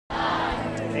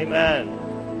Amen.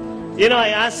 You know, I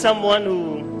asked someone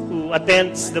who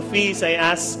attends the feast, I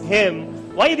asked him,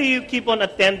 why do you keep on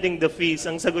attending the feast?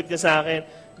 Ang sagot niya sa akin,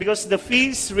 because the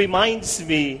feast reminds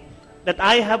me that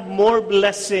I have more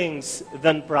blessings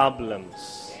than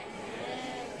problems.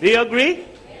 Do you agree?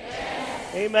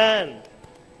 Yes. Amen.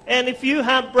 And if you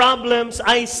have problems,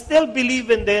 I still believe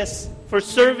in this. For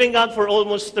serving God for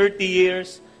almost 30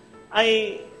 years,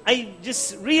 I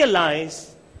just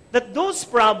realized that those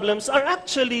problems are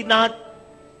actually not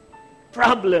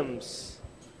problems.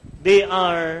 They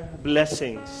are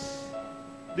blessings.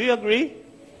 Do you agree?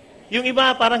 Yung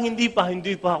iba parang hindi pa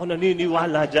ako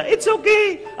naniniwala dyan. It's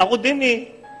okay. Ako din eh.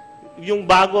 Yung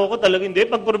bago ako talaga hindi.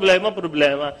 Pag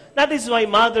problema. That is why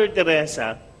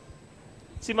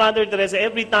si Mother Teresa,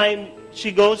 every time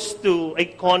she goes to a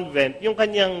convent, yung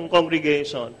kanyang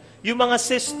congregation, yung mga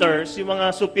sisters, yung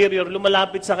mga superior,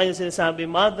 lumalapit sa kanya sinasabi,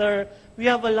 Mother, we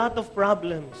have a lot of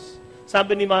problems.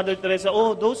 Sabi ni Mother Teresa,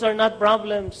 oh, those are not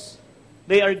problems.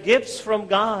 They are gifts from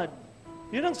God.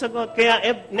 Yun ang sagot. Kaya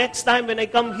next time when I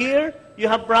come here, you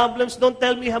have problems, don't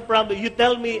tell me you have problems. You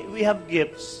tell me we have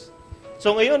gifts.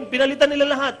 So ngayon, pinalitan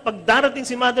nila lahat. Pag darating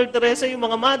si Mother Teresa, yung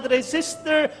mga Madre,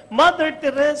 Sister, Mother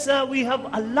Teresa, we have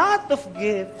a lot of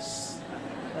gifts.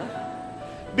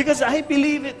 Because I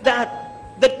believe that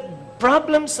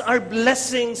problems are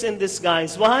blessings in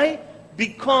disguise. Why?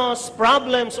 Because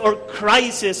problems or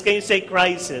crisis, can you say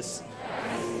crisis?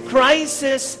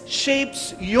 Crisis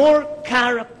shapes your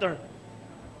character.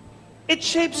 It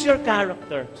shapes your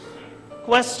character.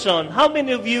 Question, how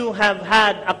many of you have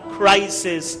had a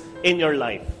crisis in your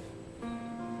life?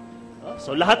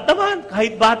 So lahat naman,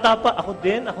 kahit bata pa, ako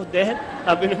din,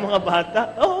 sabi ng mga bata,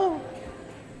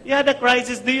 you had a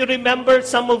crisis. Do you remember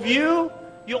some of you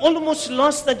almost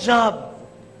lost a job.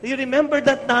 Do you remember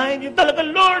that time? Yung talaga,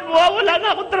 Lord, wala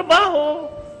na akong trabaho.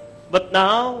 But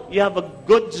now, you have a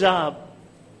good job.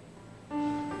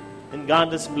 And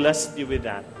God has blessed you with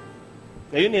that.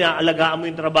 Ngayon, inaalagaan mo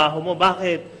yung trabaho mo.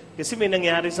 Bakit? Kasi may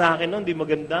nangyari sa akin noon, di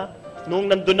maganda. Noong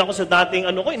nandun ako sa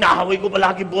dating inaaway ko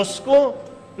palagi boss ko.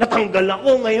 Natanggal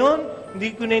ako ngayon.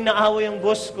 Hindi ko na inaaway ang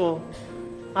boss ko.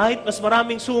 Kahit mas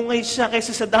maraming sungay siya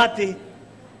kaysa sa dati.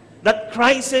 That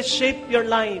crisis shaped your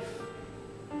life.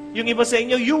 Yung iba sa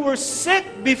inyo, you were sick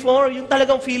before, yung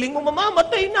talagang feeling mo,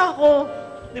 mamamatay na ako.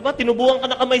 Di ba? Tinubuhan ka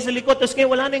na kamay sa likod, tapos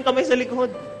ngayon wala na yung kamay sa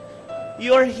likod.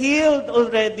 You are healed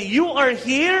already. You are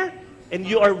here, and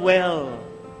you are well.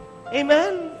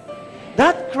 Amen?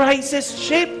 That crisis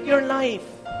shaped your life.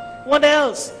 What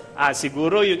else?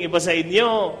 Siguro yung iba sa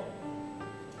inyo,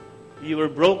 you were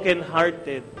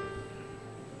broken-hearted.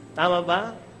 Tama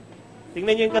ba?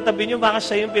 Tingnan niyo yung katabi niyo, baka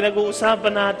siya yung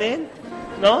pinag-uusapan natin.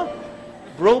 No?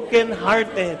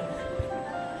 Broken-hearted.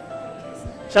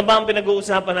 Siya ba ang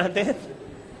pinag-uusapan natin?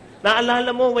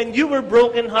 Naalala mo, when you were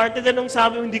broken-hearted, anong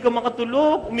sabi mo, hindi ka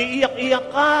makatulog, umiiyak-iyak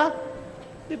ka.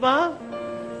 Diba?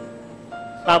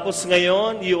 Tapos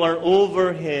ngayon, you are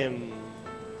over him.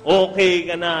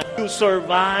 Okay ka na. You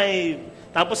survive.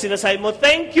 Tapos sinasabi mo,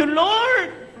 thank you,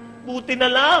 Lord! Buti na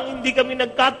lang, hindi kami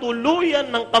nagkatuluyan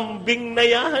ng kambing na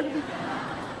yan.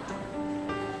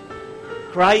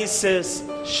 Crisis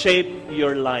shape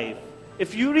your life.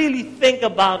 If you really think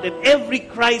about it, every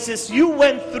crisis you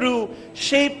went through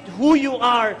shaped who you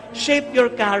are, shaped your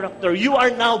character. You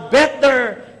are now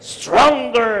better,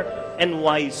 stronger, and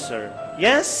wiser.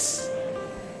 Yes?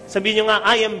 Sabihin nyo nga,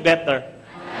 I am better.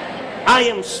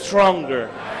 I am stronger.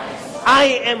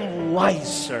 I am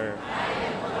wiser.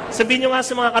 Sabihin nyo nga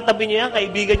sa mga katabi niya,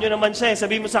 kaibigan nyo naman siya.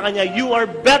 Sabihin mo sa kanya, you are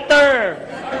better.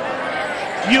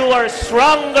 You are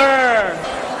stronger.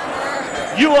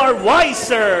 You are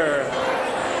wiser.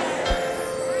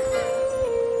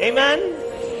 Amen?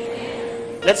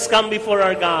 Let's come before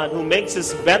our God who makes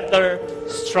us better,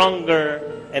 stronger,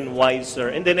 and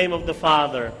wiser. In the name of the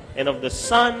Father, and of the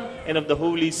Son, and of the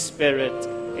Holy Spirit.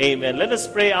 Amen. Let us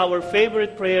pray our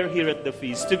favorite prayer here at the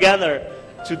feast. Together,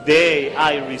 today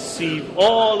I receive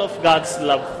all of God's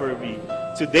love for me.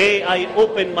 Today I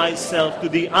open myself to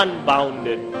the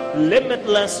unbounded,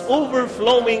 limitless,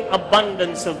 overflowing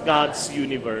abundance of God's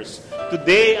universe.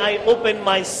 Today I open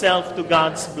myself to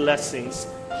God's blessings,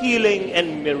 healing,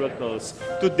 and miracles.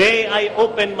 Today I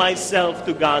open myself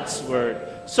to God's Word,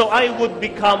 so I would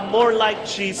become more like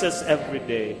Jesus every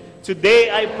day.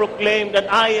 Today I proclaim that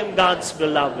I am God's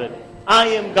beloved.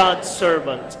 I am God's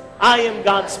servant. I am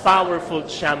God's powerful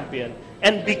champion.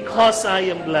 And because I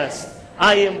am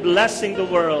blessing the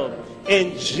world.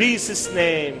 In Jesus'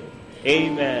 name,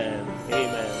 amen.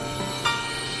 Amen.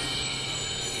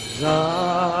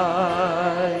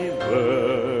 Thy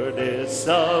word is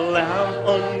a lamp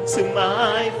unto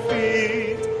my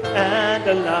feet and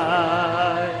a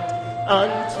light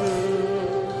unto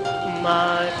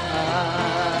my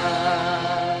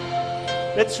path.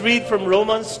 Let's read from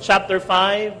Romans chapter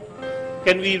 5.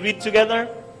 Can we read together?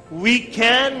 We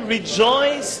can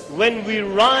rejoice when we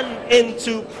run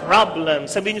into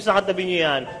problems. Sabihin niyo sa katabi niyo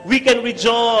yan. We can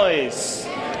rejoice.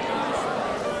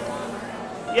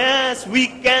 Yes, we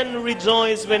can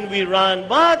rejoice when we run.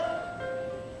 But,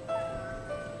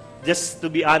 just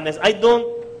to be honest, I don't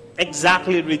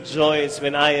exactly rejoice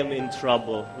when I am in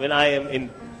trouble.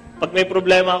 Pag may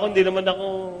problema ako,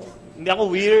 hindi ako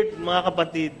weird, mga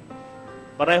kapatid.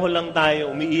 Pareho lang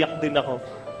tayo, umiiyak din ako.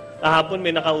 Kahapon may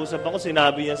nakausap ako,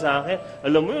 sinabi niya sa akin,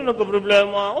 alam mo yun,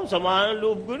 nagka-problema ako, sama ng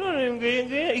loob ko na, yung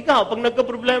ganyan. Ikaw, pag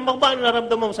nagka-problema ka ba, ano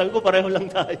naramdaman mo? Sabi ko, pareho lang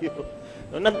tayo.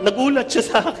 Nagulat siya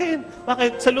sa akin.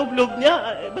 Bakit? Sa loob-loob niya,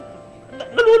 ba't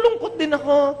nalulungkot din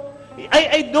ako.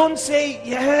 I don't say,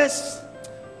 yes.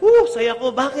 Saya ko.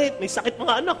 Bakit? May sakit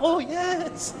mga anak ko.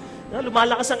 Yes.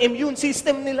 Lumalakas ang immune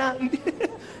system nila.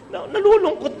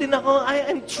 Nalulungkot din ako.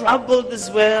 I'm troubled as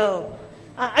well.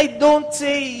 I don't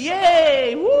say,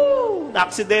 yay! Woo!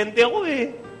 Na-aksidente ako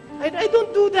eh. I don't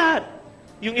do that.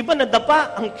 Yung iba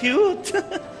nadapa, ang cute.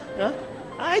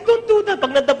 I don't do that.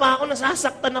 Pag nadapa ako,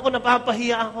 nasasaktan ako,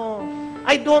 napapahiya ako.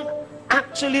 I don't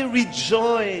actually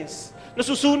rejoice.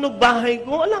 Nasusunog bahay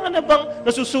ko. Alam nga na bang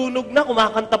nasusunog na,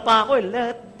 kumakanta pa ako eh.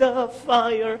 Let the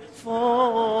fire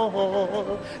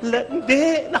fall.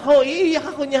 Hindi. Nako,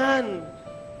 iiyak ako niyan.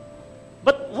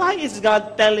 But why is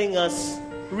God telling us,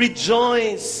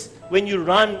 rejoice when you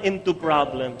run into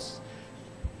problems?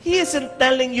 He isn't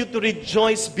telling you to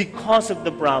rejoice because of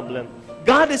the problem.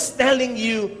 God is telling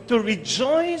you to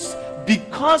rejoice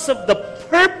because of the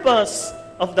purpose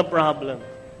of the problem.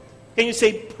 Can you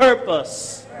say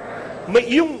purpose?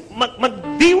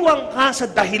 Magdiwang ka sa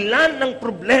dahilan ng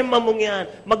problema mong yan.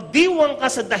 Magdiwang ka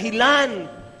sa dahilan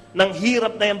ng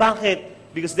hirap na yan. Bakit?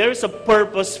 Because there is a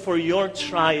purpose for your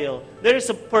trial. There is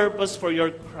a purpose for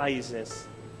your crisis.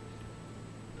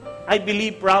 I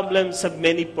believe problems have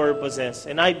many purposes.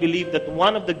 And I believe that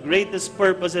one of the greatest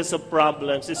purposes of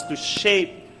problems is to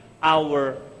shape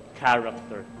our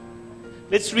character.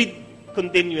 Let's read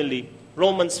continually.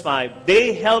 Romans 5.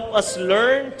 They help us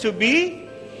learn to be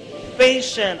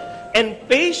patient. And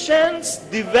patience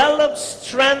develops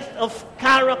strength of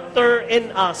character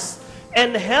in us.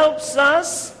 And helps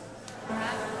us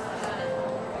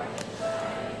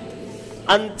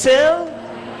until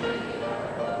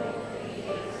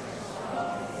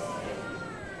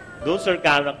those are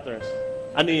characters.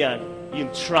 Ano yan?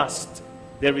 Yung trust.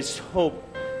 There is hope.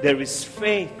 There is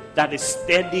faith that is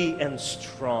steady and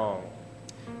strong.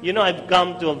 You know, I've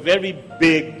come to a very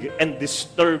big and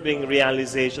disturbing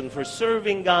realization for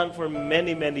serving God for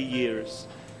many, many years.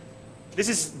 This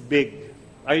is big.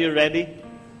 Are you ready?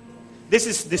 This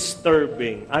is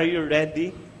disturbing. Are you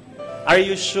ready? Are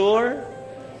you sure?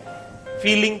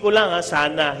 Feeling ko lang,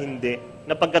 sana hindi.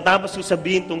 Na pagkatapos ko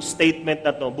sabihin tong statement na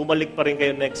to, bumalik pa rin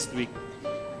kayo next week.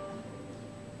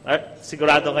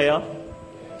 Sigurado kayo?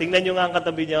 Tingnan nyo nga ang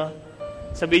katabi nyo.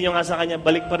 Sabihin nyo nga sa kanya,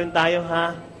 balik pa rin tayo,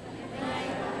 ha?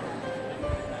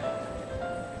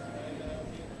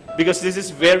 Because this is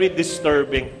very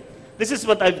disturbing. This is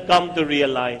what I've come to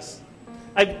realize.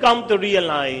 I've come to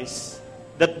realize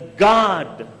that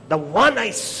God, the one I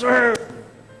serve,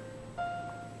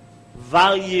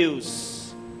 values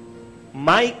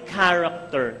my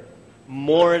character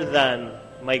more than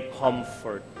my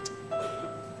comfort.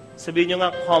 Sabihin nyo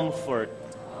nga, comfort.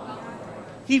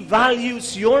 He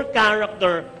values your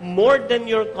character more than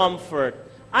your comfort.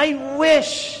 I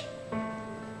wish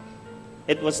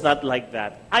it was not like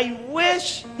that. I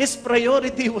wish His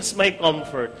priority was my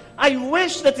comfort. I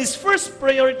wish that His first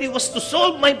priority was to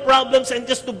solve my problems and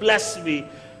just to bless me.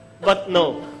 But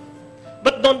no.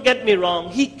 But don't get me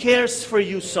wrong, He cares for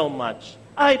you so much.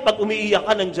 Ay, pag umiiyak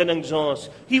ka, nandiyan ang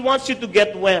Diyos. He wants you to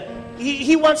get well.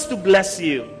 He wants to bless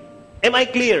you. Am I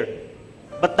clear?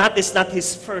 But that is not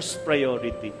His first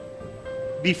priority.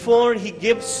 Before He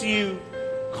gives you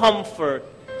comfort,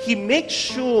 He makes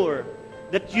sure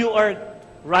that you are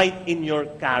right in your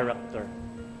character.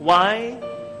 Why?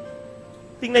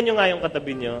 Tingnan nyo nga yung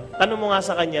katabi nyo. Tanong mo nga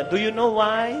sa kanya, do you know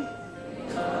why?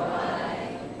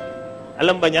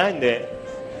 Alam ba niya? Hindi.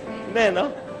 Hindi, no?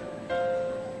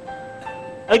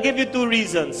 I'll give you two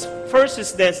reasons. First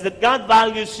is this, that God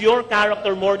values your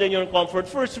character more than your comfort.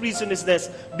 First reason is this,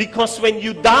 because when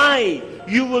you die,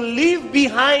 you will leave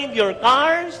behind your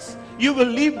cars, you will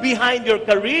leave behind your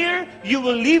career, you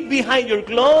will leave behind your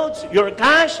clothes, your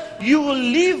cash, you will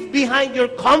leave behind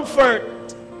your comfort.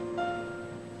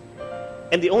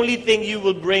 And the only thing you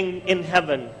will bring in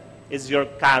heaven is your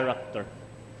character.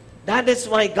 That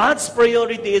is why God's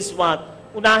priority is what?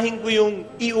 unahin ko yung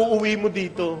iuuwi mo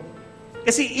dito.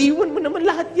 Kasi iwan mo naman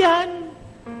lahat yan.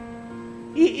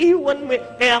 Iiwan mo.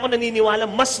 Kaya ako naniniwala,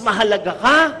 mas mahalaga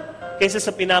ka kaysa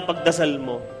sa pinapagdasal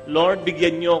mo. Lord,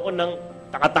 bigyan niyo ako ng,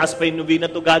 takataas pa yung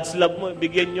novena to God's love mo,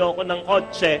 bigyan niyo ako ng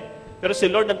kotse. Pero si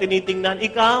Lord ang tinitingnan,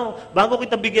 ikaw, bago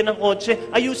kita bigyan ng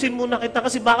kotse, ayusin muna kita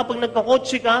kasi baka pag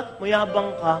nagkakotse ka,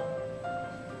 mayabang ka.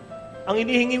 Ang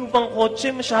inihingi mo pang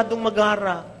kotse, masyadong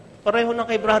magara. Pareho na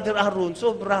kay Brother Arun,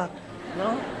 sobra.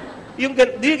 No?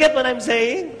 Do you get what I'm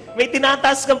saying? May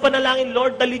tinataas kang panalangin,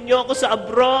 Lord, dalhin niyo ako sa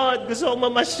abroad. Gusto kong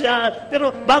mamasyal.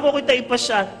 Pero bago kita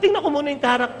ipasyal, tingnan ko muna yung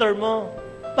character mo.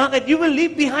 Bakit? You will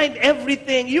leave behind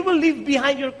everything. You will leave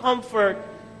behind your comfort.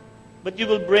 But you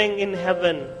will bring in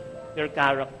heaven your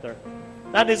character.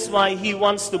 That is why He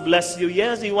wants to bless you.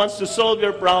 Yes, He wants to solve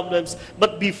your problems.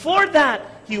 But before that,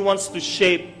 He wants to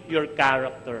shape your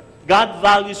character. God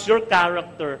values your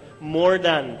character more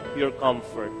than your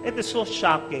comfort. It is so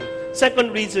shocking.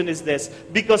 Second reason is this.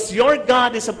 Because your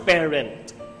God is a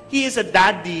parent. He is a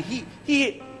daddy.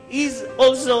 He is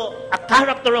also a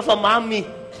character of a mommy.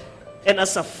 And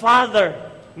as a father,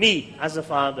 me as a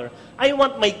father, I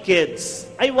want my kids,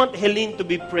 I want Helene to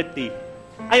be pretty.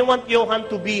 I want Johan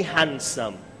to be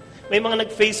handsome. May mga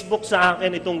nag-Facebook sa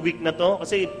akin itong week na to.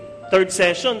 Kasi third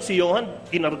session, si Johan,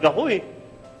 kinarga ko eh.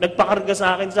 Nagpakarga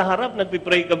sa akin sa harap,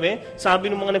 nagpipray kami.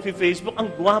 Sabi ng mga nag-Facebook, ang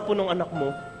gwapo ng anak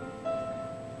mo.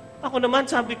 Ako naman,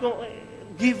 sabi ko,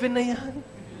 given na yan.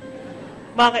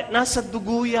 Bakit? Nasa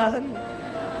dugo yan.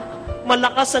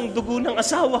 Malakas ang dugo ng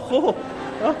asawa ko.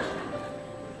 Huh?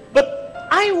 But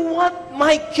I want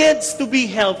my kids to be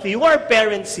healthy. Who are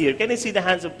parents here? Can I see the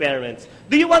hands of parents?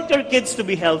 Do you want your kids to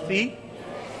be healthy?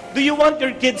 Do you want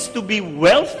your kids to be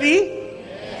wealthy?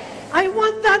 I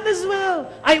want that as well.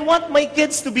 I want my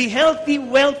kids to be healthy,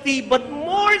 wealthy, but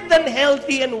more than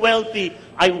healthy and wealthy,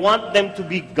 I want them to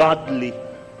be godly.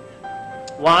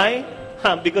 Why?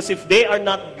 Because if they are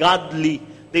not godly,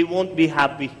 they won't be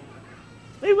happy.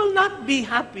 They will not be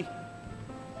happy.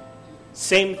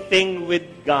 Same thing with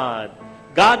God.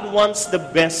 God wants the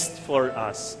best for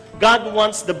us. God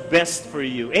wants the best for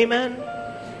you. Amen?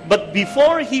 But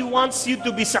before He wants you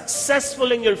to be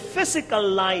successful in your physical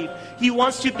life, He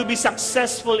wants you to be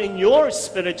successful in your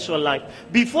spiritual life.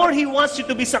 Before He wants you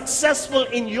to be successful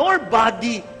in your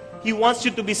body, He wants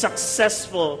you to be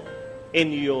successful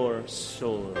in your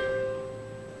soul.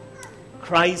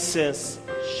 Crisis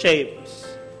shapes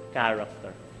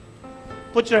character.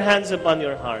 Put your hands upon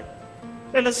your heart.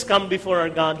 Let us come before our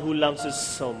God who loves us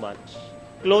so much.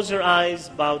 Close your eyes,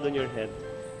 bow down your head.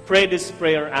 Pray this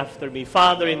prayer after me.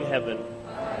 Father in heaven,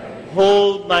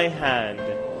 hold my hand,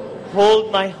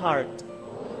 hold my heart,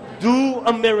 do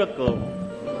a miracle,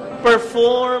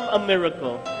 perform a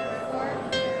miracle.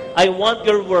 I want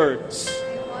your words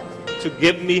to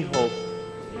give me hope,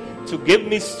 to give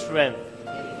me strength,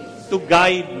 to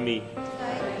guide me,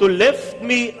 to lift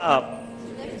me up.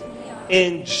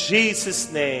 In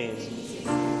Jesus' name,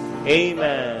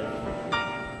 amen.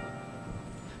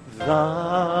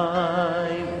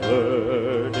 Thy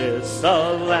word is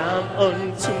a lamp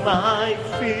unto my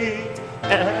feet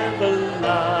and a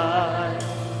light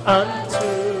unto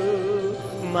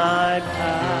my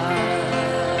path.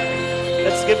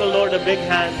 Let's give the Lord a big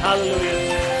hand.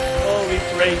 Hallelujah. Oh, we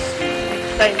praise you.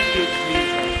 Thank you,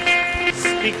 Jesus.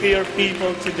 Speak to your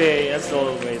people today, as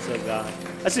always, oh God.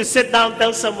 As you sit down,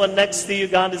 tell someone next to you,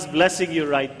 God is blessing you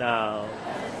right now.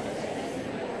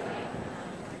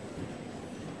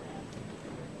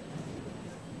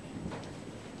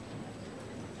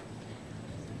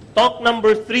 Talk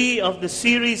number 3 of the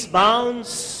series,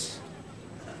 Bounce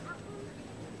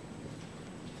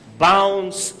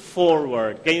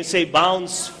forward. Can you say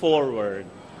bounce forward?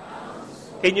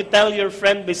 Can you tell your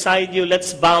friend beside you,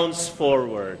 let's bounce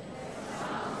forward?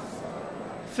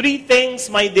 3 things,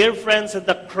 my dear friends, that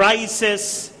the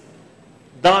crisis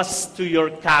does to your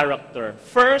character.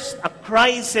 First, a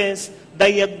crisis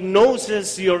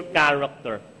diagnoses your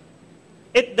character.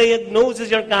 It diagnoses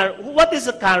your character. What is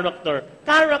a character?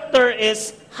 Character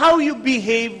is how you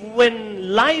behave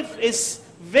when life is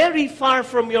very far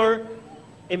from your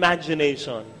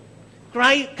imagination.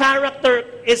 Character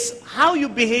is how you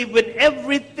behave when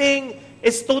everything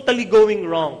is totally going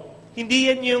wrong. Hindi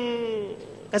yan yung,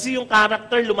 kasi yung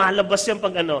character, lumalabas yan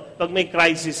pag may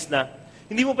crisis na.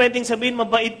 Hindi mo pwedeng sabihin,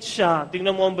 mabait siya.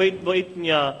 Tingnan mo ang bait-bait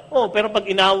niya. Oh, pero pag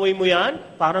inaway mo yan,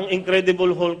 parang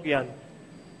Incredible Hulk yan.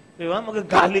 Diba?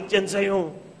 Magagalit yan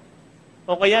sa'yo.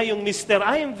 O kaya yung Mr.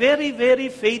 I am very, very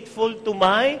faithful to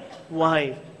my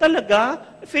wife. Talaga?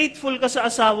 Faithful ka sa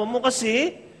asawa mo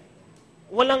kasi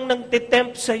walang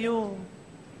nang-tempt sa'yo.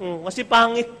 Kasi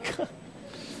pangit ka.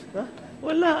 Ha?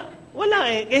 Wala.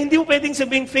 Wala eh. Kaya hindi mo pwedeng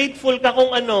sabing faithful ka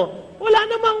kung ano.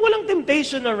 Walang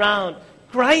temptation around.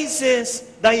 Crisis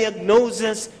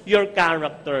diagnoses your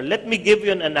character. Let me give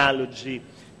you an analogy.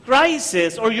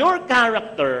 Crisis or your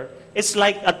character is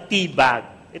like a tea bag.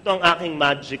 Ito ang aking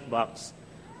magic box.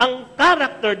 Ang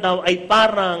character daw ay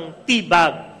parang tea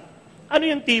bag. Ano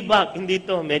yung tea bag? Hindi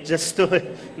ito, medyas to.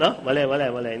 No? Mali,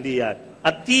 hindi yan.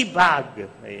 A tea bag.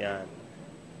 Ayan.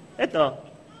 Ito.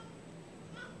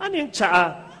 Ano yung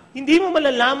tsaa? Hindi mo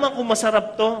malalaman kung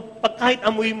masarap to pag kahit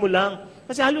amoy mo lang.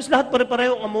 Kasi halos lahat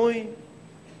pare-parehong amoy.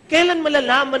 Kailan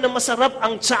malalaman na masarap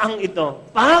ang tsaang ito?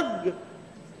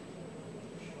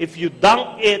 If you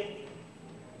dunk it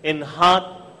in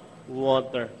hot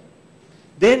water,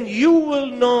 then you will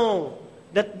know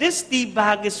that this tea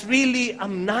bag is really a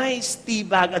nice tea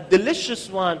bag, a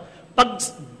delicious one. Pag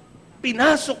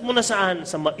pinasok mo na saan?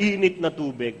 Sa mainit na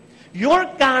tubig. Your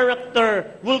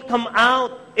character will come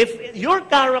out. If your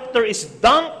character is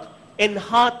dunked in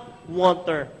hot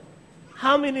water,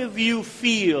 how many of you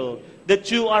feel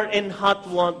that you are in hot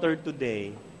water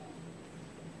today?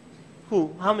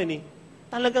 Who? How many?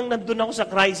 Talagang nandun ako sa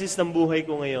crisis ng buhay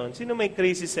ko ngayon. Sino may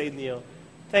crisis sa inyo?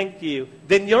 Thank you.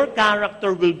 Then your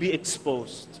character will be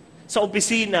exposed. Sa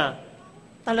opisina,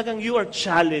 talagang you are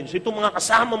challenged. Itong mga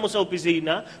kasama mo sa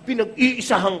opisina,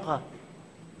 pinag-iisahan ka.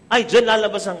 Ay, dyan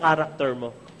lalabas ang character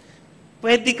mo.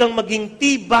 Pwede kang maging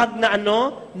tibag na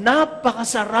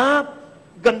napakasarap.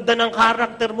 Ganda ng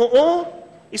character mo.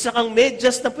 Isa kang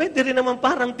medyas na pwede rin naman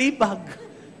parang tibag.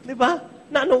 Di ba?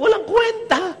 Na walang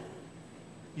kwenta.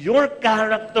 Your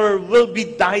character will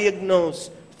be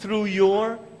diagnosed through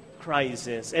your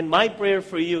crisis. And my prayer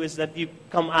for you is that you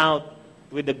come out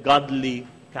with a godly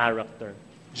character.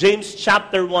 James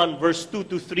chapter 1 verse 2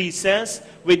 to 3 says,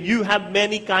 when you have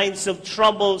many kinds of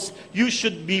troubles, you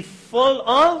should be full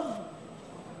of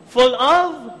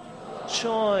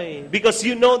joy. Because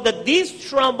you know that these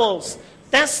troubles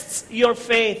tests your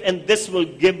faith, and this will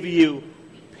give you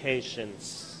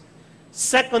patience.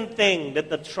 Second thing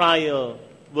that the trial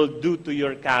will do to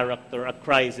your character, a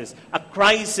crisis. A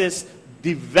crisis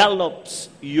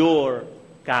develops your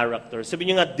character.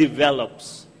 Sabi niyo nga,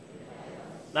 develops.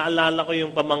 Naalala ko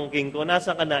yung pamangking ko.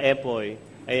 Nasa ka na, Epoy?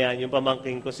 Ayan, yung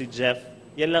pamangking ko si Jeff.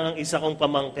 Yan lang ang isa kong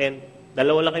pamangkin.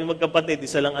 Dalawa lang kayong magkapatid,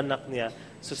 isa lang anak niya.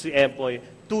 So si Epoy,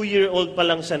 2-year-old pa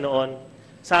lang siya noon.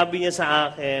 Sabi niya sa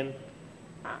akin,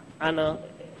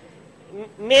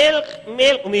 milk,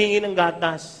 humihingi ng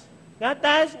gatas.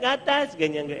 Gatas,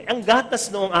 ganyan. Ang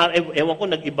gatas noong ewan ko,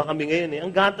 nag-iba kami ngayon eh.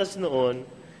 Ang gatas noon,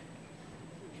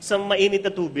 sa mainit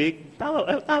na tubig,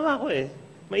 tawa ko eh,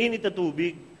 mainit na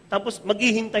tubig. Tapos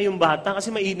maghihintay yung bata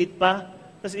kasi mainit pa.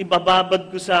 Tapos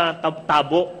ibababad ko sa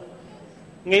tabo.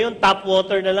 Ngayon, tap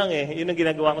water na lang eh. Yun ang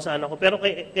ginagawa ko sa anak ko. Pero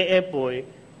kay Epoy,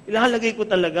 ilalagay ko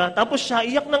talaga. Tapos siya,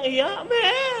 iyak ng iyak.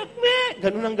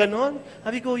 Ganun ang ganun.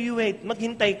 Sabi ko, you wait,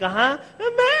 maghintay ka ha?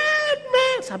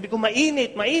 Sabi ko,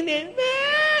 mainit.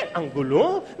 Ang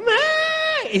gulo.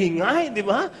 Ingay, di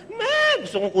ba?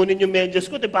 Gusto kong kunin yung medyas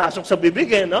ko, pasok sa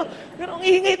bibig eh, no? Pero ang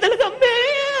ingay talaga,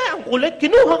 ang kulit,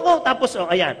 kinuha ko. Tapos,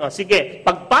 ayan, sige.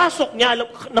 Pagpasok niya,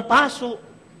 napasok.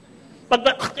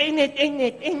 Init.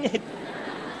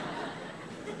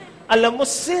 Alam mo,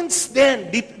 since then,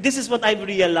 this is what I've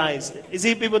realized.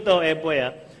 Isipin mo to, Epoy,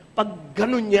 pag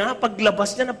ganun niya,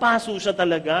 paglabas niya, napaso siya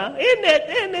talaga.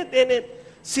 Init.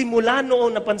 Simula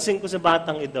noong napansin ko sa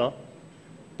batang ito,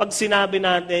 pag sinabi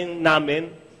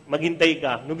namin, maghintay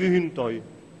ka, naghihintay.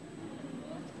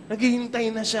 Naghihintay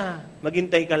na siya.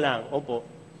 Maghintay ka lang. Opo.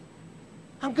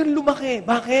 Hanggang lumaki.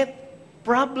 Bakit?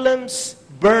 Problems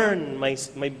burn,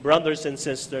 my brothers and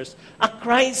sisters. A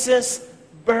crisis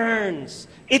burns.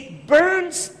 It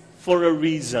burns for a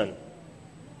reason.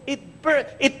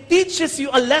 It teaches you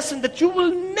a lesson that you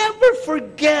will never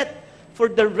forget for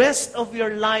the rest of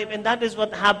your life. And that is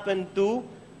what happened to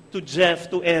Jeff,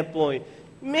 to Epoy.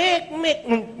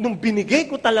 Nung binigay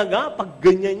ko talaga, pag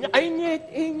ganyan niya,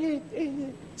 init.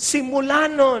 Simula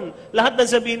nun, lahat ng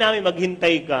sabihin namin,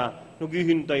 maghintay ka,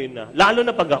 naghihintay na. Lalo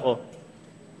na pag ako.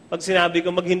 Pag sinabi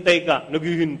ko, maghintay ka,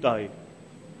 naghihintay.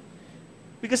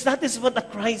 Because that is what a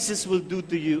crisis will do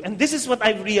to you. And this is what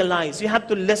I've realized. You have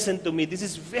to listen to me. This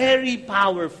is very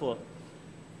powerful.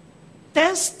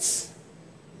 Tests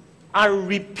are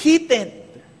repeated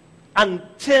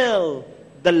until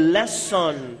the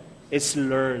lesson is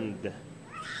learned.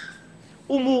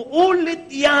 Umuulit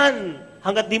yan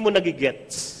hanggat di mo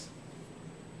nagigets.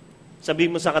 Sabi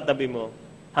mo sa katabi mo,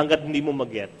 hanggat hindi mo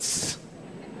magets.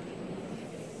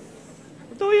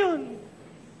 Ito yun.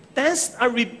 Tests are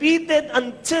repeated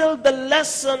until the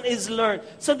lesson is learned.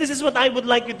 So this is what I would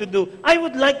like you to do. I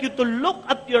would like you to look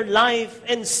at your life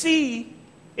and see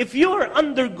If you're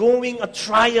undergoing a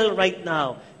trial right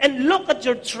now, and look at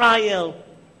your trial,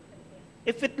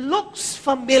 if it looks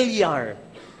familiar,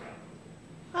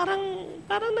 parang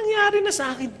nangyari na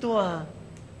sa akin to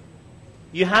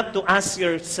You have to ask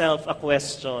yourself a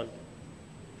question.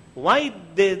 Why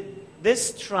did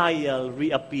this trial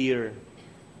reappear?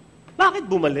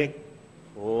 Bakit bumalik?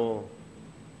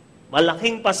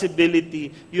 Malaking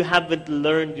possibility you haven't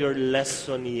learned your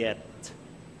lesson yet.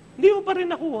 Hindi mo pa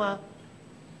rin nakuha.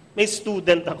 May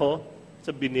student ako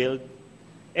sa Binild.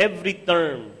 Every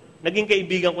term, naging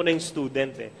kaibigan ko na yung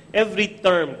student Every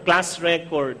term, class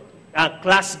record,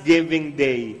 class giving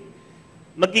day,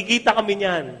 magkikita kami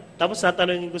niyan. Tapos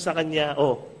tatanungin ko sa kanya,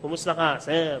 kumusta ka?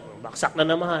 Sir, baksak na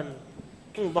naman.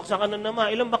 Baksak ka na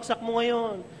naman. Ilang baksak mo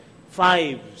ngayon?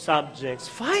 5 subjects.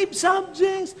 5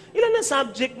 subjects? Ilan ang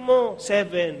subject mo?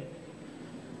 7.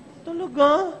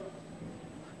 Talaga?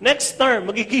 Next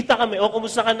term, magkikita kami.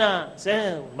 Kumusta ka na?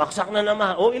 Sir, baksak na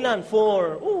naman. Ilan?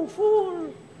 4. 4.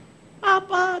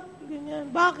 4. Ganyan.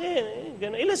 Bakit?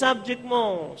 Ganun. Ilan subject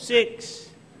mo?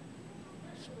 6.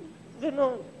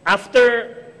 Ganun.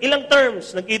 After ilang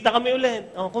terms, nagkita kami ulit.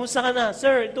 Kumusta ka na?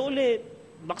 Sir, ito ulit.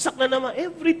 Baksak na naman.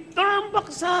 Every term,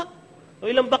 baksak.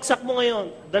 Ilang baksak mo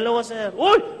ngayon? 2, sir.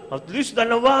 At least 2.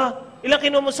 Ilang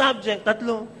kinuha mo subject? 3.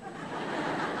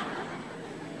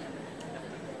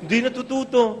 Hindi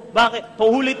natututo. Bakit?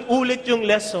 Paulit-ulit yung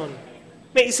lesson.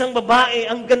 May isang babae,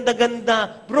 ang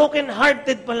ganda-ganda,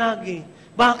 broken-hearted palagi.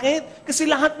 Bakit? Kasi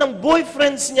lahat ng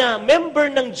boyfriends niya,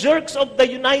 member ng Jerks of the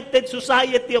United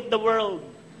Society of the World.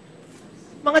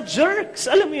 Mga jerks,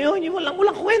 alam mo yun, yung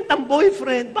walang kwentang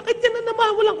boyfriend. Bakit yan na naman?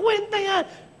 Walang kwenta yan.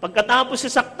 Pagkatapos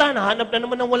sasaktan, hanap na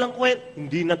naman ng walang kwenta.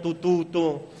 Hindi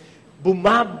natututo.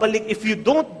 Bumabalik. If you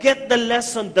don't get the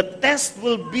lesson, the test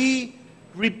will be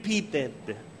repeated.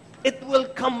 It will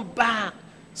come back.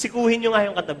 Sikuhin nyo nga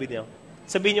yung katabi niyo.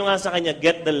 Sabihin nyo nga sa kanya,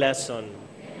 get the lesson.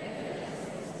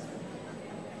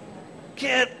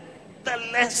 Get the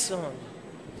lesson.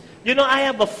 You know, I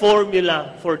have a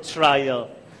formula for trial.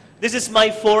 This is my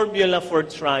formula for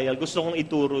trial. Gusto kong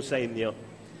ituro sa inyo.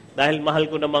 Dahil mahal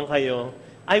ko naman kayo,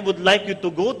 I would like you to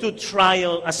go to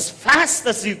trial as fast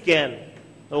as you can.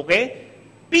 Okay?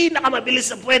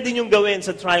 Pinakamabilis na pwede niyong gawin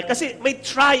sa trial. Kasi may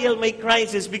trial, may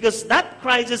crisis, because that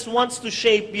crisis wants to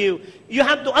shape you. You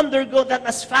have to undergo that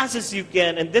as fast as you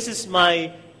can. And this is my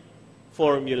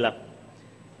formula.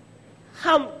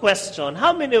 Question, how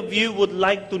many of you would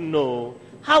like to know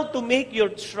how to make your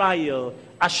trial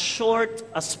as short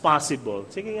as possible?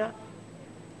 Sige nga.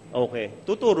 Okay.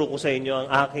 Tuturo ko sa inyo ang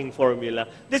aking formula.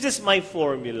 This is my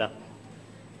formula.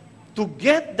 To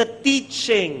get the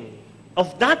teaching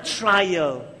of that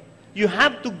trial, you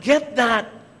have to get that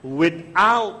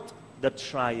without the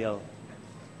trial.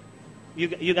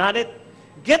 You got it?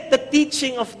 Get the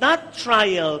teaching of that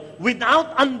trial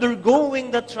without undergoing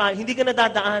the trial. Hindi ka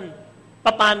nadadaan.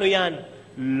 Paano yan?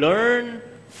 Learn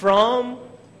from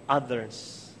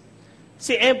others.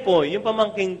 Si Epoy, yung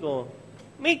pamangking ko,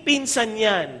 may pinsan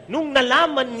yan. Nung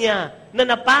nalaman niya na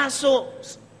napaso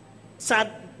sa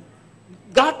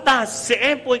gatas si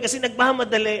Epoy kasi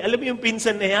nagmamadali, alam mo yung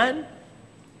pinsan na yan?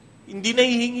 Hindi na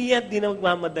hihingi at di na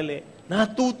magmamadali.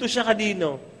 Natuto siya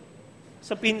kanino?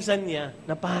 Sa pinsan niya,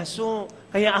 napaso.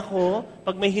 Kaya ako,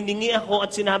 pag may hiningi ako at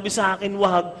sinabi sa akin,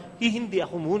 wag, hindi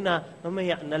ako muna,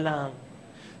 mamaya na lang.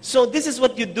 So this is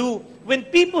what you do. When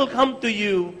people come to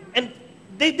you and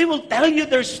they will tell you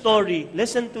their story,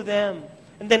 listen to them.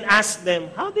 And then ask them,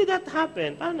 how did that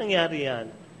happen? Paano nangyari yan?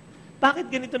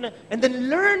 Bakit ganito na? And then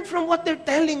learn from what they're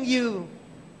telling you.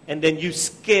 And then you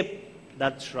skip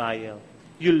that trial.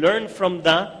 You learn from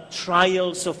the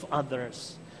trials of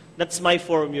others. That's my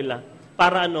formula.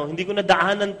 Para hindi ko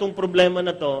nadaanan tong problema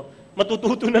na to,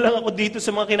 matututo na lang ako dito sa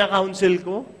mga kinakounsel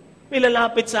ko. May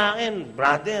lalapit sa akin,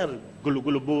 brother,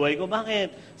 gulo-gulo buhay ko.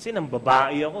 Bakit? Kasi nang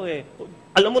babae ako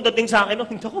Alam mo, dating sa akin,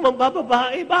 hindi ako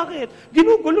mambababae. Bakit?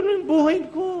 Ginugulo ng buhay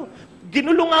ko.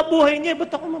 Ginulo nga buhay niya,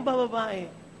 ba't ako mambababae?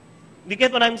 You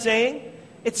get what I'm saying?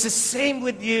 It's the same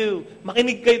with you.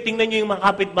 Makinig kayo, tingnan niyo yung mga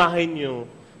kapitbahay niyo.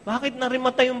 Bakit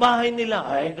narimata yung bahay nila?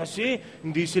 Ay, kasi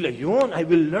hindi sila yun. I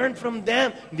will learn from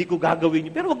them. Hindi ko gagawin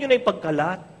yun. Pero huwag nyo na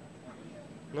ipagkalat.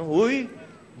 Huy,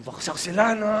 baksak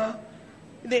sila, na.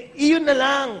 Hindi, iyon na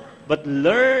lang. But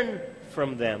learn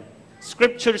from them.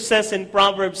 Scripture says in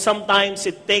Proverbs, sometimes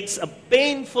it takes a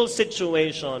painful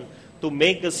situation to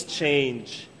make us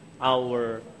change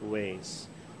our ways.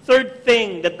 Third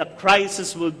thing that a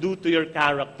crisis will do to your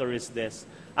character is this.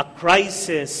 A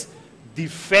crisis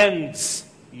defends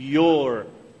your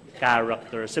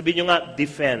character. Sabihin nyo nga,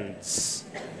 defends.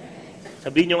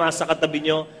 Sabihin nyo nga sa katabi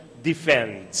nyo,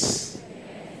 defends.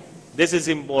 This is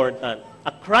important.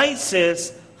 A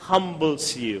crisis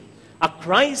humbles you. A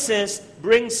crisis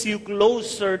brings you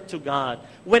closer to God.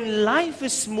 When life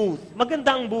is smooth,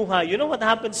 maganda ang buhay, you know what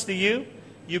happens to you?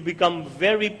 You become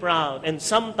very proud and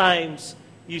sometimes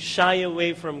you shy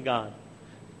away from God.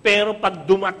 Pero pag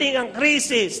dumating ang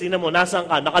krisis, tingnan mo, nasaan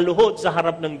ka? Nakaluhod sa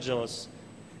harap ng Diyos.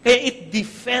 Kaya it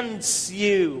defends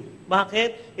you.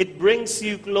 Bakit? It brings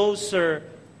you closer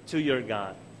to your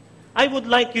God. I would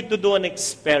like you to do an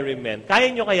experiment. Kaya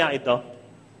nyo kaya ito?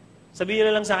 Sabihin nyo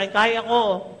na lang sa akin, kaya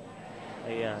ko.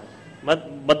 Ayan.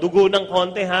 Madugo ng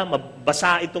konti ha,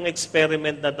 mabasa itong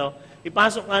experiment na to.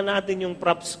 Ipasok nga natin yung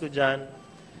props ko dyan.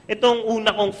 Itong una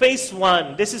kong phase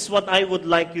 1, this is what I would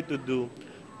like you to do.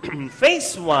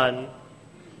 Phase 1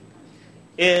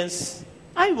 is,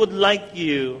 I would like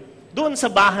you, doon sa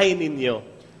bahay ninyo,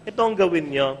 ito ang gawin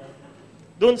nyo,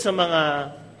 doon sa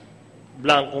mga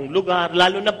blankong lugar,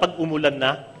 lalo na pag umulan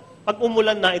na. Pag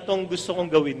umulan na, itong gusto kong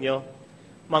gawin nyo,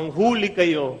 manghuli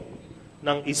kayo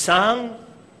ng isang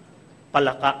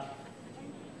palaka.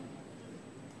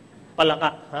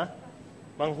 Palaka, ha?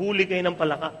 Manghuli kayo ng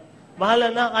palaka. Bahala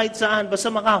na kahit saan,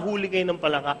 basta makahuli kayo ng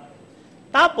palaka.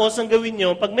 Tapos, ang gawin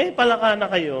nyo, pag may palaka na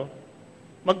kayo,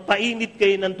 magpainit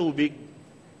kayo ng tubig.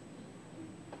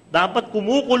 Dapat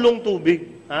kumukulong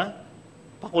tubig, ha?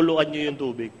 Pakuluan nyo yung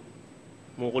tubig.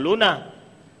 Kumukulo na.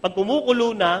 Pag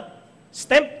kumukulo na,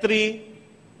 step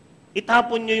 3,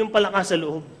 itapon nyo yung palaka sa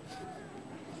loob.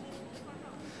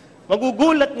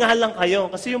 Magugulat nga lang kayo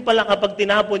kasi yung palaka pag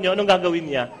tinapon nyo, anong gagawin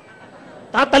niya?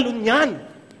 Tatalon yan.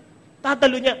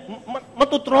 Tatalon niya.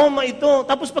 Matutroma ito.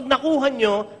 Tapos pag nakuha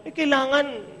nyo, kailangan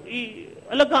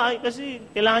alagaan kasi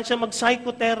kailangan siya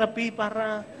mag-psychotherapy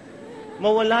para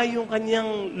mawala yung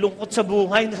kanyang lungkot sa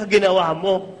buhay na ginawa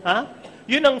mo. Ha?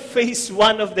 Yun ang phase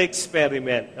 1 of the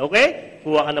experiment. Okay?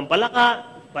 Kuha ka ng palaka,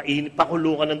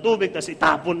 pakulo ka ng tubig, tapos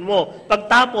itapon mo.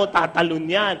 Pagtapo, tatalon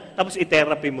yan. Tapos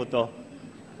i-therapy mo to.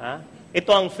 Ha?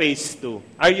 Ito ang phase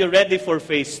 2. Are you ready for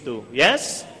phase 2?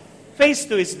 Yes? Phase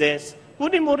 2 is this.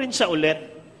 Kunin mo rin siya ulit.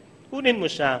 Kunin mo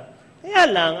siya. Kaya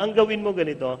lang, ang gawin mo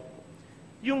ganito.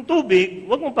 Yung tubig,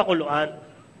 huwag mong pakuluan.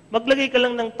 Maglagay ka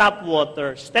lang ng tap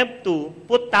water. Step 2,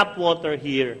 put tap water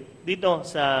here. Dito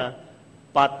sa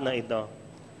pot na ito.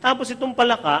 Tapos itong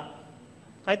palaka,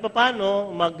 kahit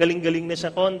paano, magaling-galing na siya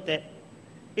konti,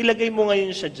 ilagay mo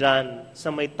ngayon siya dyan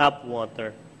sa may tap water.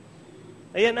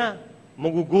 Ayan na.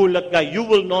 Magugulat ka. You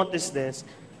will notice this.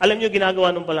 Alam niyo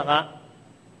ginagawa ng palaka?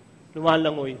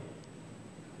 Lumalangoy.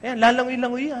 Ayan,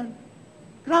 lalangoy-langoy yan.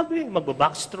 Grabe,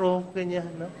 magbabackstroke, ganyan,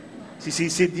 no?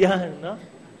 Sisisid yan, no?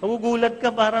 Magugulat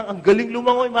ka, parang ang galing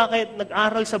lumangoy. Bakit?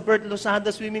 Nag-aral sa Bert Losada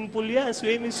swimming pool yan,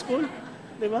 swimming school.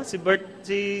 Diba?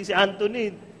 Si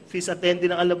Anthony, fees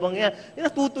attendee ng Alabang yan.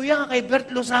 Natuto yan kay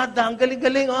Bert Losada. Ang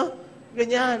galing-galing, oh.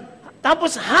 Ganyan.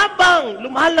 Tapos habang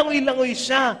lumalangoy-langoy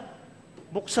siya,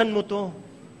 buksan mo to.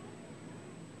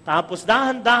 Tapos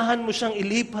dahan-dahan mo siyang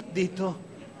ilipat dito.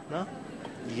 No?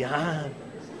 Yan.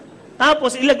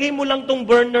 Tapos ilagay mo lang tong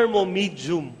burner mo,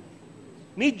 medium.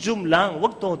 Medium lang,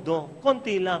 wag todo.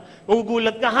 Konti lang.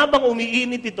 Magugulat ka. Habang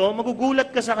umiinit ito,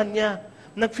 magugulat ka sa kanya.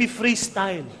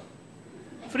 Nag-freestyle.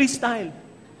 Freestyle.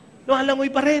 Lumalangoy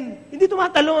pa rin. Hindi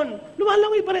tumatalon.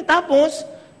 Lumalangoy pa rin. Tapos,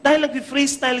 dahil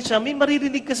nag-freestyle siya, may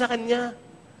maririnig ka sa kanya.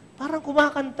 Parang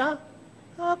kumakanta.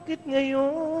 Bakit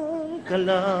ngayon ka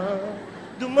lang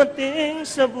dumating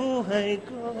sa buhay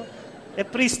ko?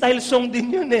 Freestyle song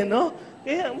din yun no?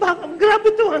 Kaya,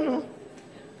 grabe to, ano?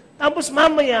 Tapos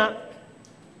mamaya,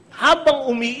 habang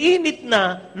umiinit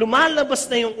na, lumalabas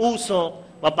na yung usok,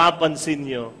 mapapansin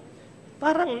nyo,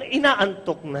 parang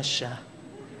inaantok na siya.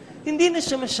 Hindi na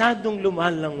siya masyadong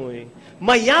lumalangoy.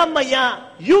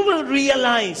 Maya-maya, you will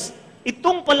realize,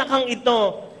 itong palakang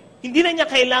ito, hindi na niya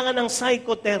kailangan ng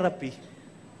psychotherapy.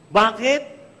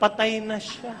 Bakit? Patay na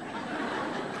siya.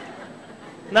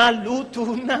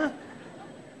 Naluto na.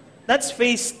 That's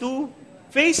phase 2.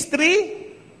 Phase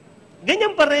 3,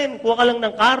 ganyan pa rin. Kuha ka lang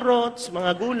ng carrots,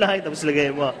 mga gulay, tapos lagay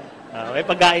mo. May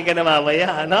pagkain ka na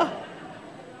mamaya, ano?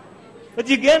 But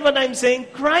you get what I'm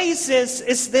saying? Crisis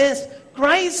is this.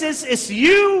 Crisis is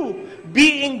you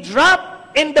being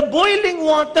dropped in the boiling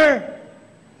water.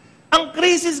 Ang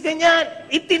krisis ganyan,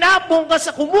 itinapon ka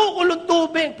sa kumukulong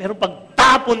tubig, pero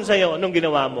pagtapon sa'yo, anong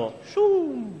ginawa mo?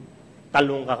 Shoo!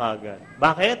 Talong ka kagad.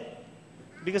 Bakit?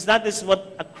 Because that is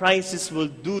what a crisis will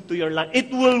do to your life. It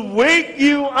will wake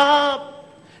you up.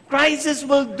 Crisis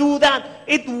will do that.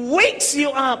 It wakes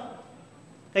you up.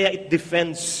 Kaya it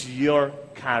defends your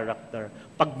character.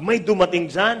 Pag may dumating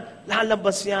dyan,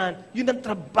 lalabas yan. Yun ang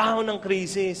trabaho ng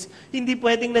krisis. Hindi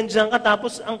pwedeng nandiyan ka,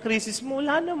 tapos ang krisis mo,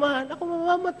 wala naman, ako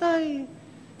mamamatay.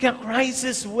 Kaya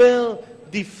crisis will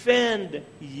defend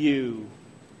you.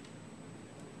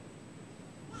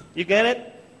 You get it?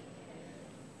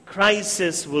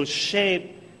 Crisis will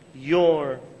shape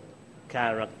your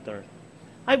character.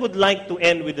 I would like to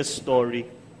end with a story.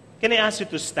 Can I ask you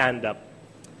to stand up?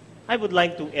 I would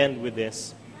like to end with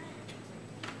this.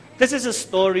 This is a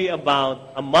story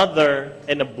about a mother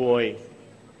and a boy.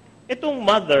 Itong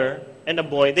mother and a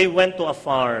boy, they went to a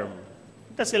farm.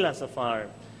 Punta sila sa farm.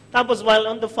 Tapos while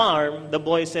on the farm, the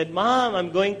boy said, "Mom,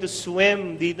 I'm going to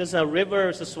swim dito sa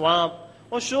river, sa swamp."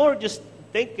 "Oh, sure, just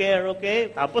take care,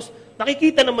 okay?" Tapos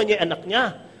nakikita naman niya yung anak niya.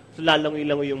 So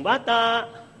lalangoy-langoy yung bata,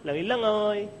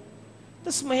 langoy-langoy.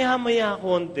 Tapos maya-maya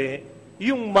konti,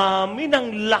 yung mami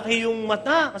nang laki yung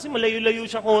mata kasi malayo-layo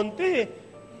siya konti.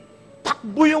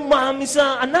 Takbo yung mami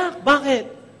sa anak. Bakit?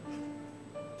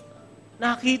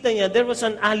 Nakita niya, there was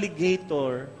an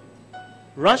alligator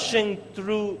rushing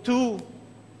through to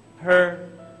her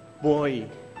boy.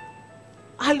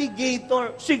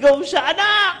 Alligator. Sigaw siya,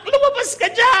 "Anak, lumabas ka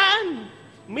dyan!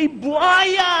 May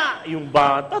buhaya!" Yung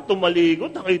bata,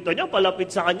 tumalikod, nakita niya, palapit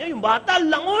sa kanya. Yung bata,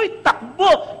 langoy,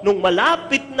 takbo. Nung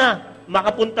malapit na,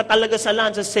 makapunta talaga sa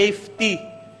land, sa safety.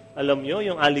 Alam niyo,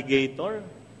 yung alligator,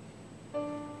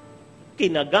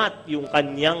 kinagat yung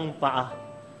kanyang paa.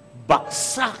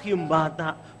 Baksak yung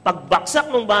bata.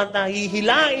 Pagbaksak ng bata,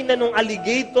 hihilain na ng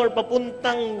alligator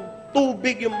papuntang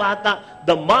tubig yung bata.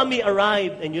 The mommy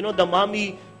arrived, and you know, the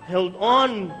mommy held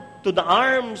on to the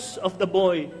arms of the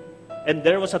boy. And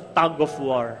there was a tug of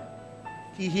war.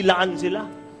 Hihilaan sila.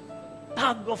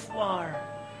 Tug of war.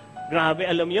 Grabe,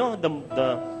 alam nyo,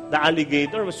 the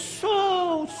alligator was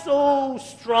so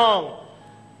strong.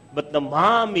 But the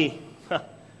mommy,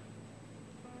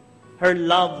 her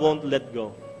love won't let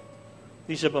go.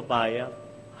 Hindi siya papayag.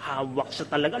 Hawak siya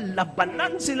talaga.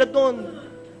 Labanan sila doon.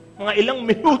 Mga ilang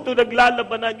minuto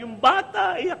naglalabanan. Yung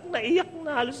bata, iyak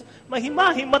na. Halos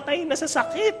mahimatay na sa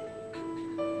sakit.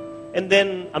 And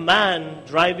then a man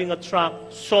driving a truck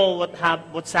saw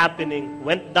what's happening,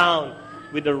 went down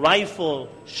with a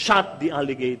rifle, shot the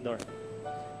alligator.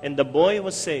 And the boy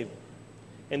was saved.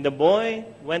 And the boy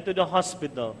went to the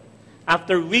hospital.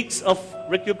 After weeks of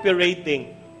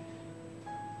recuperating,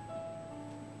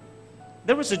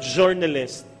 there was a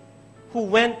journalist who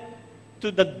went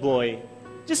to that boy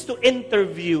just to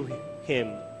interview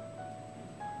him.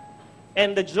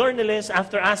 And the journalist,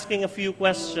 after asking a few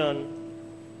questions,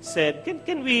 said,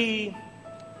 can we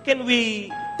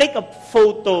take a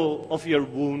photo of your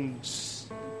wounds?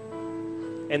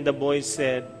 And the boy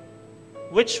said,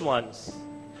 "Which ones?"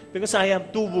 "Because I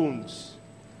have 2 wounds.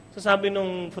 So sabi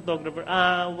nung photographer,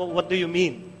 what do you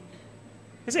mean?"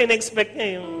 Kasi in-expect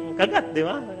niya yung kagat, di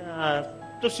ba?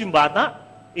 Tapos yung bata,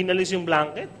 inalis yung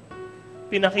blanket.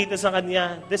 Pinakita sa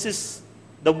kanya, this is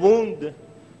the wound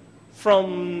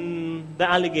from the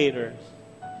alligator.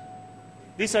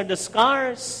 These are the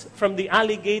scars from the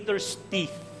alligator's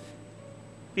teeth.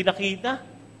 Pinakita.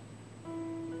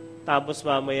 Tapos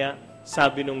mamaya,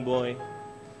 sabi nung boy,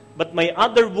 "But my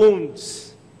other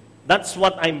wounds, that's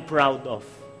what I'm proud of."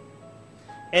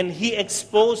 And he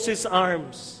exposed his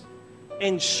arms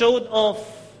and showed off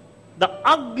the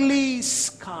ugly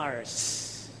scars.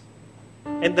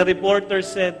 And the reporter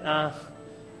said,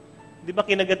 "Di ba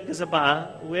kinagat ka sa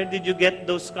paa? Where did you get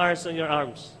those scars on your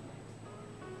arms?"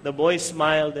 The boy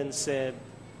smiled and said,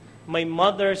 "My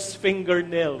mother's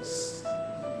fingernails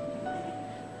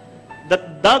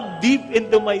that dug deep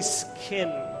into my skin.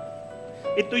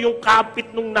 Ito yung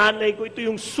kapit ng nanay ko. Ito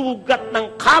yung sugat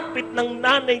ng kapit ng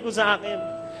nanay ko sa akin.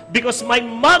 Because my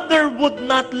mother would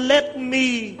not let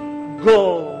me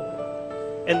go.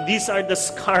 And these are the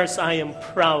scars I am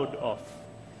proud of.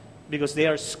 Because they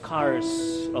are scars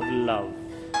of love."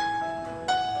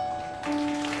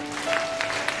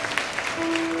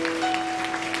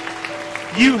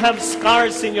 You have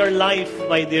scars in your life,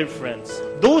 my dear friends.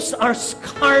 Those are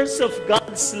scars of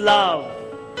God's love.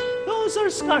 Those are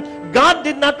scars. God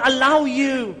did not allow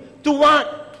you to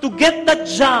what? To get that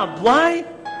job. Why?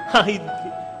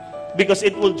 Because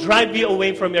it will drive you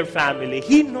away from your family.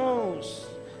 He knows.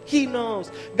 He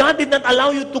knows. God did not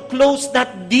allow you to close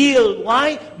that deal.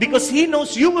 Why? Because He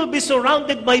knows you will be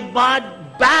surrounded by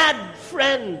bad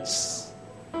friends.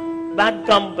 Bad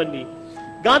company.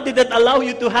 God did not allow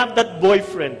you to have that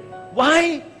boyfriend.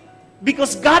 Why?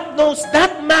 Because God knows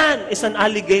that man is an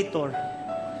alligator.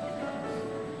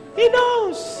 He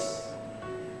knows.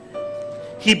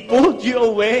 He pulled you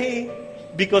away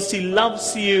because He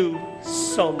loves you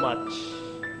so much.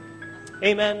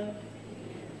 Amen.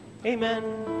 Amen.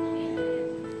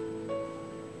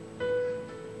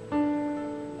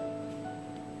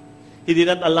 He did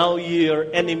not allow your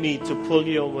enemy to pull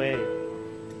you away.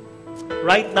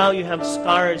 Right now, you have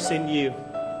scars in you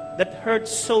that hurt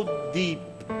so deep,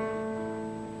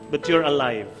 but you're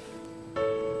alive.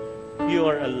 You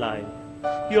are alive.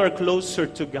 You are closer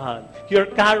to God. Your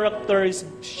character is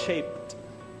shaped.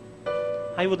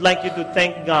 I would like you to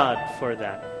thank God for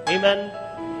that. Amen?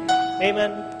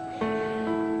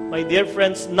 Amen? My dear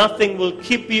friends, nothing will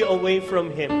keep you away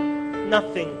from Him.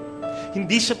 Nothing.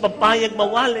 Hindi siya papayag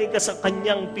mawalay ka sa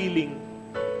kanyang piling.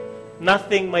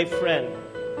 Nothing, my friend,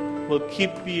 will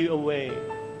keep you away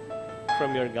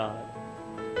from your God.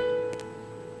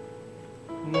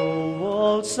 No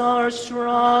walls are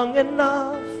strong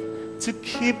enough to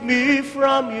keep me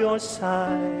from your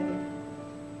side.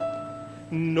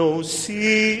 No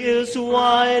sea is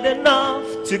wide enough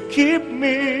to keep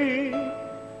me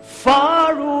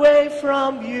far away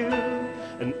from you.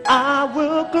 And I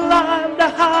will climb the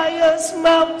highest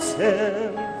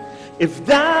mountain if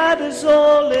that is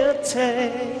all it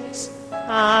takes.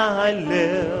 I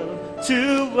live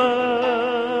to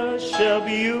worship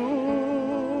you.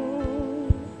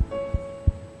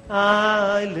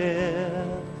 I live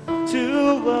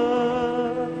to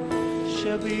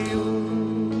worship you.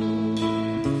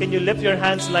 Can you lift your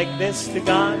hands like this to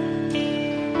God?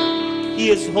 He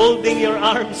is holding your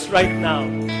arms right now.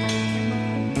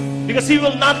 Because He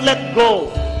will not let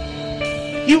go.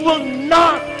 He will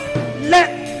not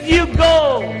let you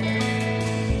go.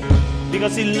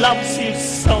 Because He loves you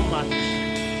so much.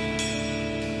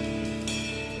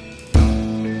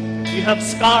 You have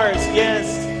scars,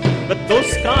 yes. But those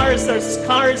scars are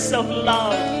scars of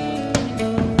love.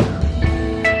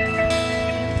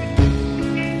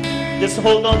 Just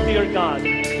hold on to your God.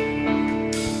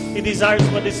 He desires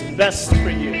what is best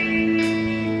for you.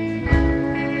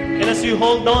 And as you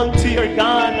hold on to your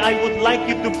God, I would like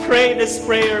you to pray this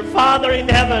prayer. Father in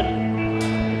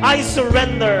heaven, I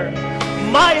surrender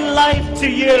my life to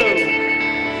you.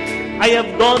 I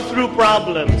have gone through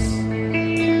problems.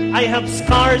 I have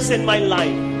scars in my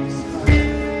life.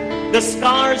 The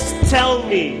scars tell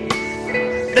me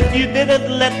that you didn't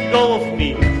let go of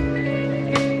me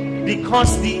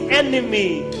because the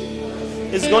enemy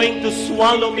is going to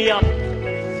swallow me up.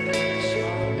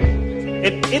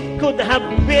 It could have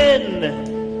been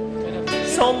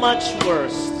so much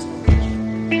worse,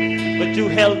 but you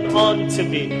held on to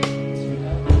me.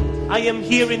 I am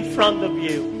here in front of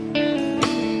you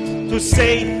to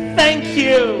say thank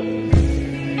you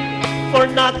for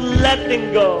not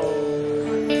letting go.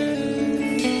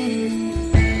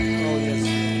 Oh, yes.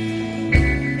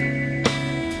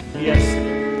 Yes.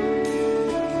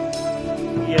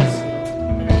 Yes.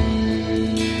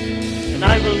 And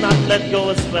I will not let go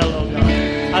as well, oh God.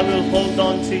 I will hold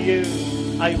on to you.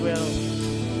 I will.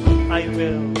 I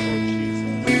will, oh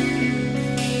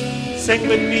Jesus. Sing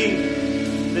with me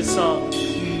this song.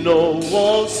 No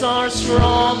walls are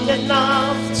strong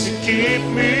enough to keep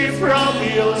me from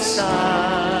your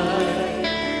side.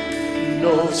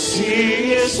 No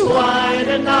sea is wide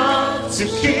enough to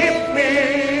keep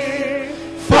me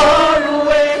far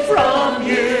away from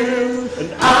you.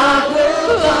 And I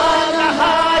will climb the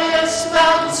highest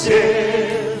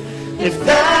mountain if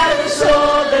that is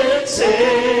all it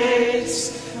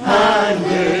takes. I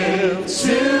live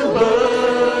to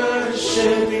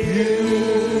worship you.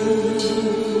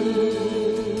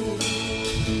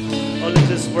 Oh, let's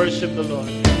just worship the Lord.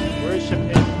 Worship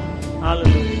Him.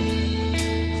 Hallelujah.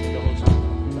 Sing the whole song.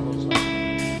 The whole song.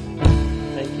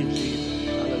 Thank you,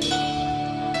 Jesus.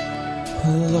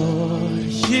 Hallelujah. Lord,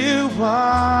 you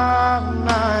are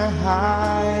my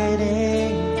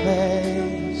hiding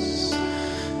place.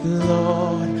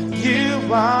 Lord, you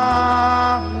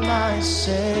are my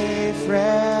safe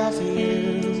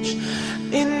refuge.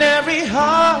 In every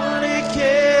heartache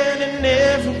and in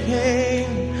every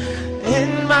pain,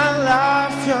 in my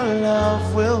life your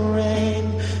love will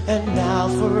reign, and I'll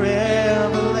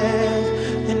forever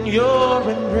live in your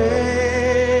embrace.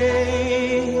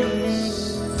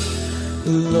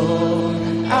 Lord,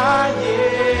 I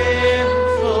am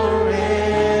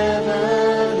forever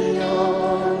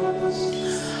yours.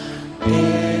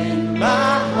 In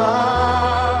my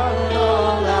heart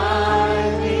all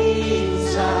I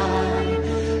desire,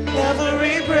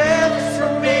 every breath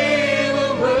from me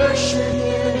will worship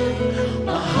you.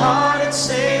 My heart it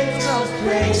sings of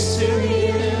praise to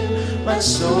you. My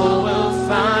soul will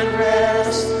find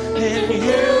rest in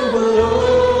you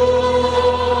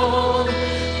alone.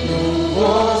 No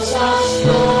walls are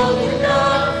strong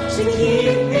enough to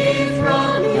keep me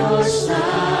from your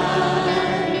side.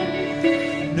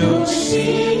 No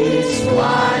sea is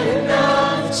wide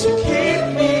enough to keep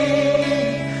me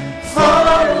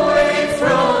far away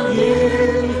from you.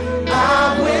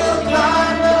 I will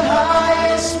climb the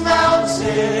highest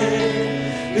mountain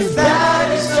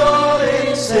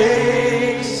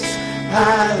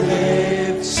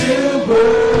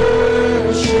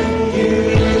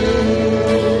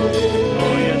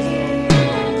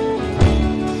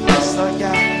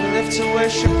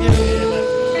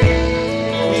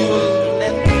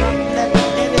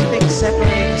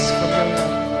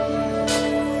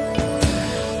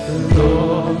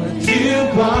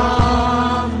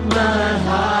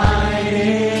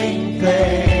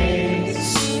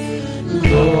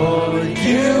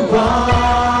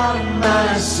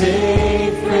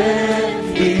safe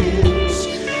refuge.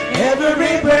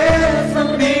 Every breath from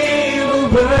me will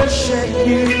worship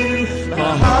you.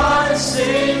 My heart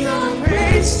sings on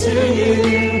praise to you.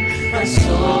 My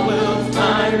soul will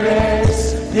find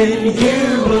rest in you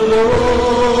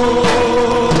alone.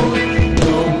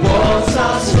 No walls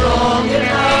are strong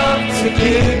enough to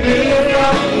keep me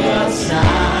from your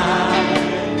side.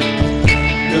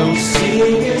 No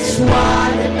sea is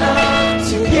wide enough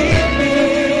to keep me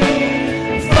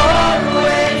far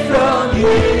away from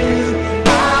you.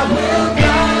 I will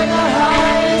climb the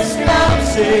highest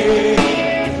mountain.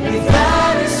 If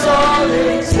that is all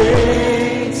it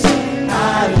takes,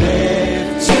 I live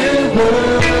to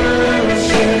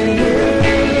worship you.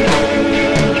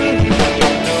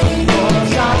 No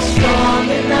walls are strong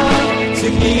enough to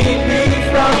keep me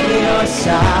from your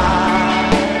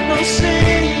side. No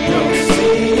sea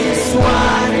is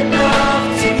wide enough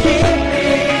to keep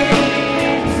me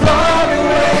far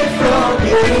away from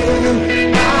you.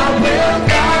 I will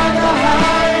climb the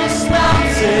highest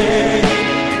mountain.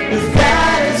 If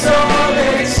that is all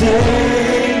it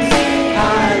takes,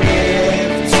 I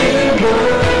live to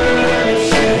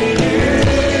worship you.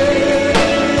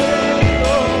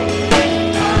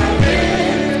 I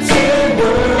live to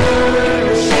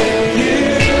worship you.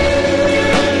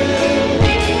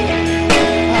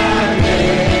 I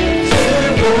live to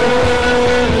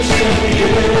worship you.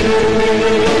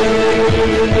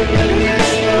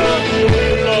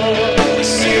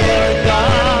 You are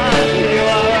God, you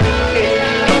are King,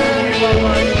 you are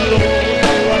my Lord,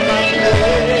 you are my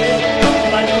Lord,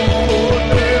 my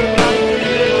Comforter, my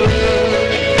Deliverer,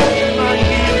 my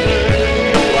Healer.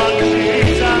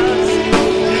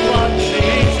 You are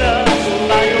Jesus,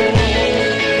 my own.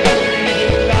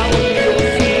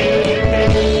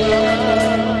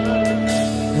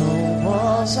 No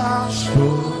walls are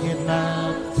strong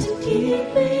enough to keep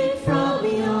me from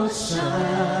your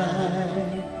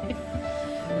side.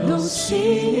 No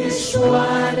sea is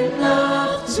wide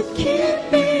enough to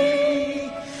keep me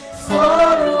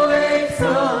far away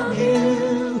from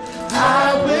you.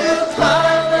 I will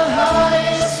climb the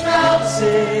highest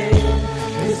mountain.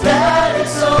 If that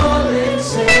is all it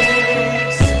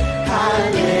takes, I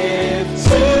live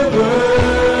to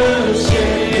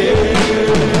worship you.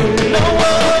 No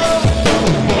walls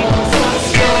are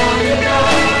strong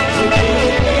enough to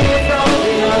keep me from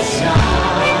your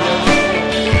side.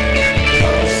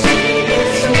 No sea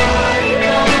is wide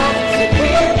enough to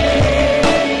keep me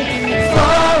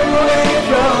far away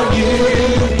from you.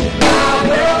 I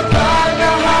will climb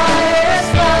the highest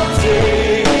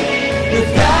mountain. If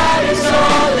that is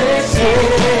all it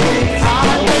takes, I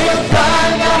will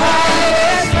climb the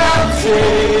highest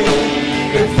mountain.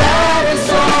 If that is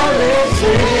all it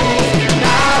takes,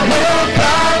 I will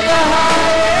climb the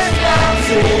highest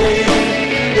mountain.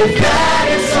 If that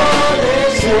is all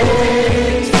it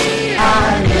takes,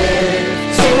 I live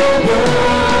to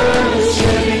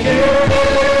worship you.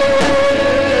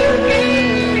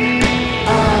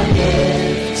 I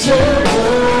live to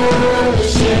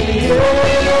worship you.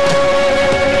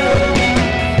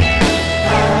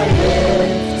 I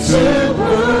live to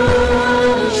worship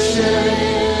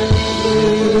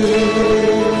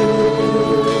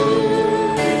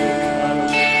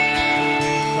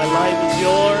My life is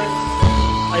yours.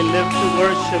 I live to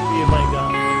worship you, my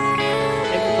God.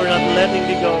 Thank you for not letting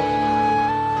me go.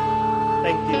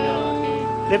 Thank you,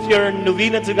 God. Lift your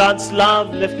novena to God's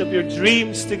love. Lift up your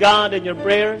dreams to God and your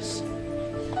prayers.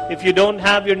 If you don't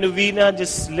have your novena,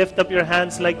 just lift up your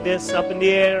hands like this, up in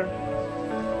the air.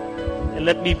 And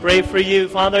let me pray for you.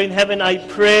 Father in heaven, I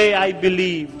pray, I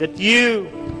believe that you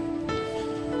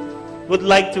would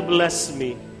like to bless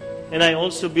me. And I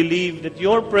also believe that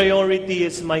your priority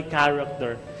is my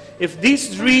character. If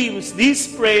these dreams, these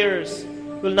prayers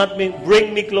will not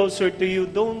bring me closer to you,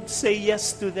 don't say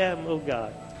yes to them, oh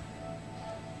God.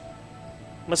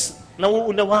 Mas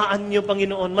nauunawaan niyo,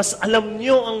 Panginoon. Mas alam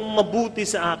niyo ang mabuti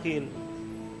sa akin.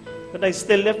 But I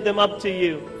still lift them up to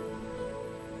you.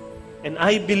 And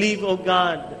I believe, oh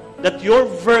God, that your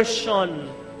version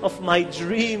of my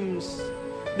dreams,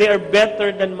 they are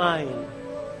better than mine.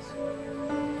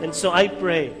 And so I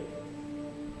pray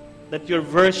that your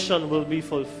version will be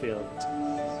fulfilled.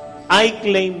 I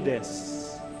claim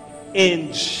this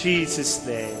in Jesus'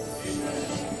 name.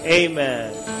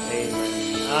 Amen. Amen.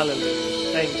 Hallelujah.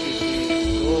 Thank you,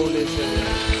 Jesus. Holy Spirit.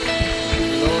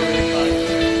 Glorify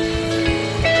you.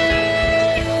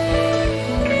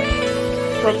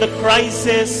 From the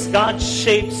crisis, God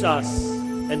shapes us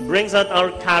and brings out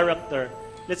our character.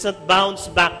 Let's not bounce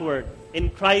backward. In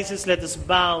crisis, let us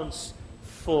bounce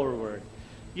forward.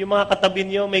 Yung mga katabi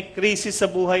nyo, may krisis sa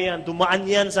buhay yan. Dumaan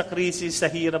yan sa krisis, sa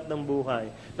hirap ng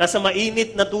buhay. Nasa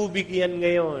mainit na tubig yan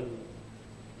ngayon.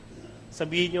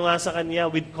 Sabihin nyo nga sa kanya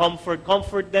with comfort.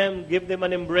 Comfort them, give them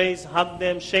an embrace, hug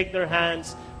them, shake their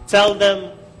hands. Tell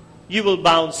them, you will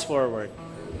bounce forward.